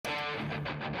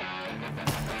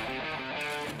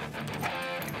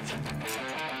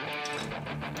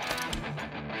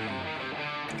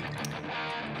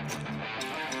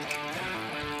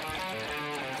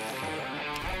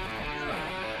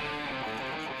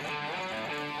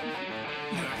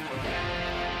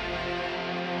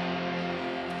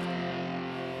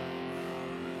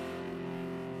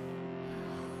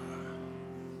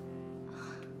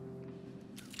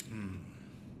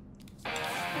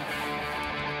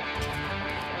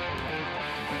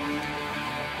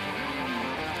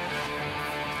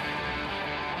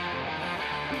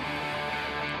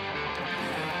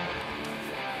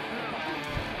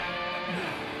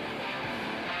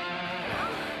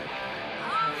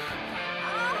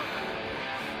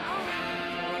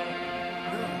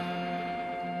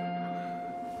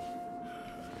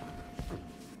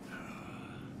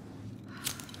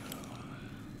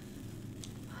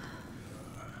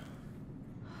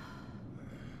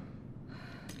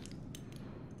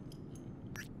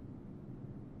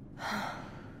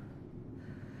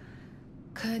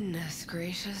Goodness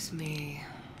gracious me.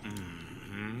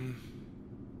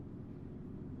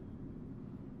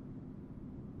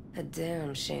 A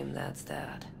damn shame that's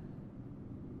that.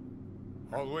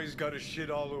 Always gotta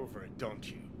shit all over it, don't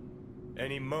you?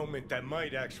 Any moment that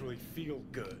might actually feel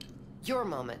good. Your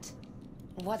moment.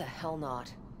 Why the hell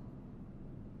not?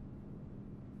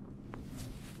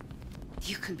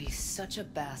 You can be such a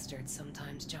bastard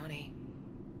sometimes, Johnny.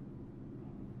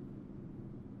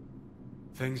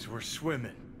 Things were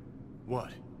swimming.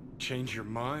 What? Change your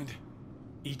mind?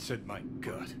 Eats at my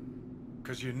gut.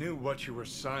 'Cause you knew what you were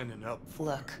signing up for.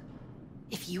 Look,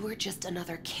 if you were just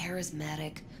another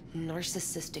charismatic,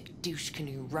 narcissistic douche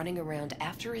canoe running around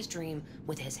after his dream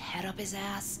with his head up his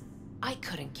ass, I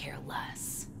couldn't care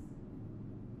less.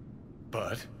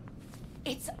 But?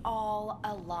 It's all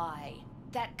a lie.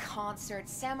 That concert,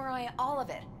 Samurai, all of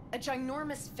it. A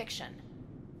ginormous fiction.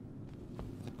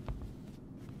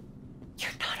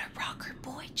 You're not a rocker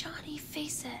boy, Johnny,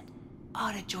 face it.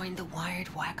 Ought to join the wired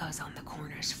wackos on the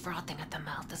corners, frothing at the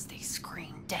mouth as they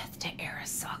scream death to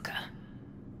Arasaka.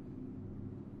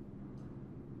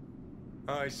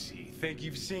 I see. Think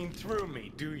you've seen through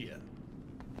me, do ya?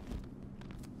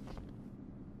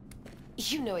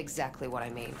 You know exactly what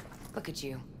I mean. Look at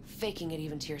you, faking it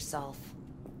even to yourself.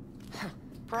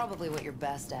 Probably what you're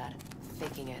best at,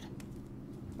 faking it.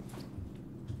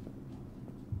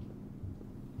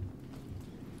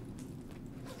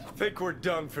 Think we're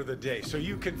done for the day, so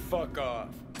you can fuck off.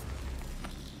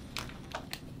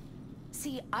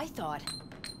 See, I thought